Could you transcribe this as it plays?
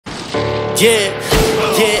Yeah,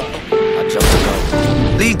 yeah. I jumped the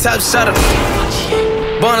gun. Lead top Shotta.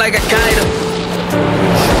 Born like a kite.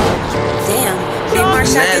 Damn, they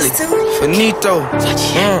march out this too? Finito.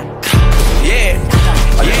 Yeah,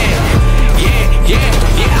 I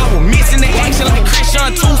was missing the action like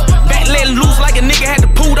Christian too. Back letting loose like a nigga had to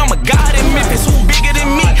poo. I'm a god in Memphis, who bigger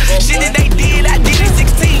than me? Shit that they did, I did at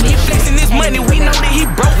 16. He flexing his money, we know that he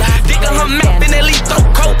broke. Digging her map, NLE throw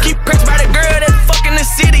coke. Keep pressed by the girl that fucking the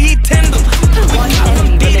city, he tender. We got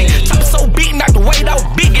him did it. Top so beat, knocked the weight out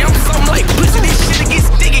biggie. I'm something like pussy, this shit gets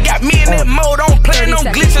sticky. Got me in that mode, I'm playing, I'm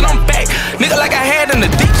glitching, I'm back. Nigga like I had an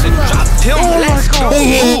addiction. Dropped him, let's go.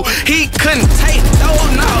 Ooh, he couldn't take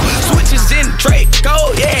those, no. Switches in Draco,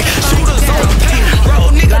 yeah. Shooters on tape,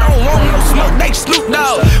 bro. Nigga don't want no smoke, they Snoop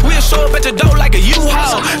Dogg. We'll show up at your door like a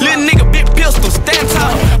U-Haul. Little nigga, big pistol, stand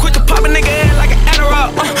tall. Quit to pop a nigga head like an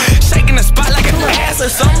Adderall. Shaking the spot like an ass or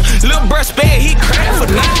something. Little bruh spade, he crying for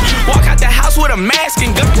nothing. Walk out the house with a mask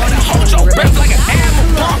and gun. Hold your breath like an ammo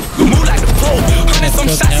pump. Move like a pole. 100 some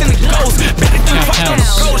shots in the ghost. Better than twice on the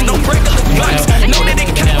coach. No regular guns. Know that they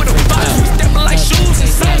count with a box. We stepping like shoes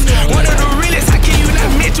and sons. One of the realest, I can you not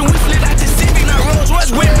mention. We slid out the city, now Rolls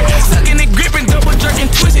Royce whipping. Sucking and gripping, double jerking,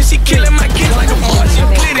 twisting. She killing my kids like a Martian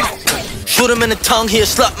blitting. Shoot him in the tongue, he a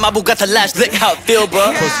slut. Mabu got the last lick, how it feel,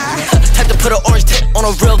 bro? Had to put an orange tip on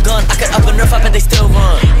a real gun. I could up a nerf, I bet they still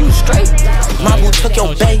run. You straight? Mabu took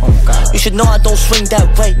your bait. You should know I don't swing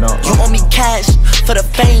that way. You owe me cash for the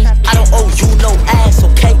fame. I don't owe you no ass,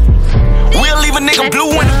 okay? We'll leave a nigga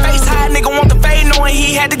blue in the face. High nigga want the fade, knowing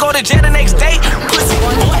he had to go to jail the next day. Pussy,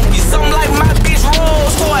 boy, you something like my bitch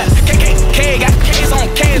Rolls Royce. KKK, got K's on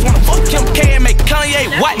K's. Wanna fuck him K and make Kanye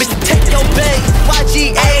white. Mr. Take your bait,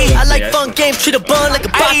 YGA. I like fun games, treat a bun like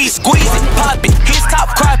a Ayy, squeeze it, pop it, his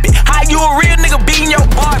top crop it. How you a real nigga beating your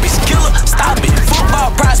Barbies? Killer, stop it,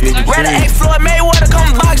 football prospect. Rather ask Floyd Mayweather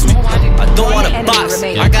come box me. I don't wanna box,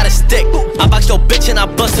 I got a stick. I box your bitch and I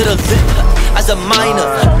busted a lip. As a minor,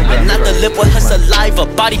 and not the lip with her saliva.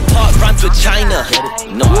 Body part rhymes with China.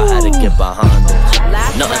 Know I had to get behind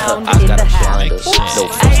her. Nothing, I got a blinder. No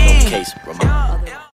face, no case, remember.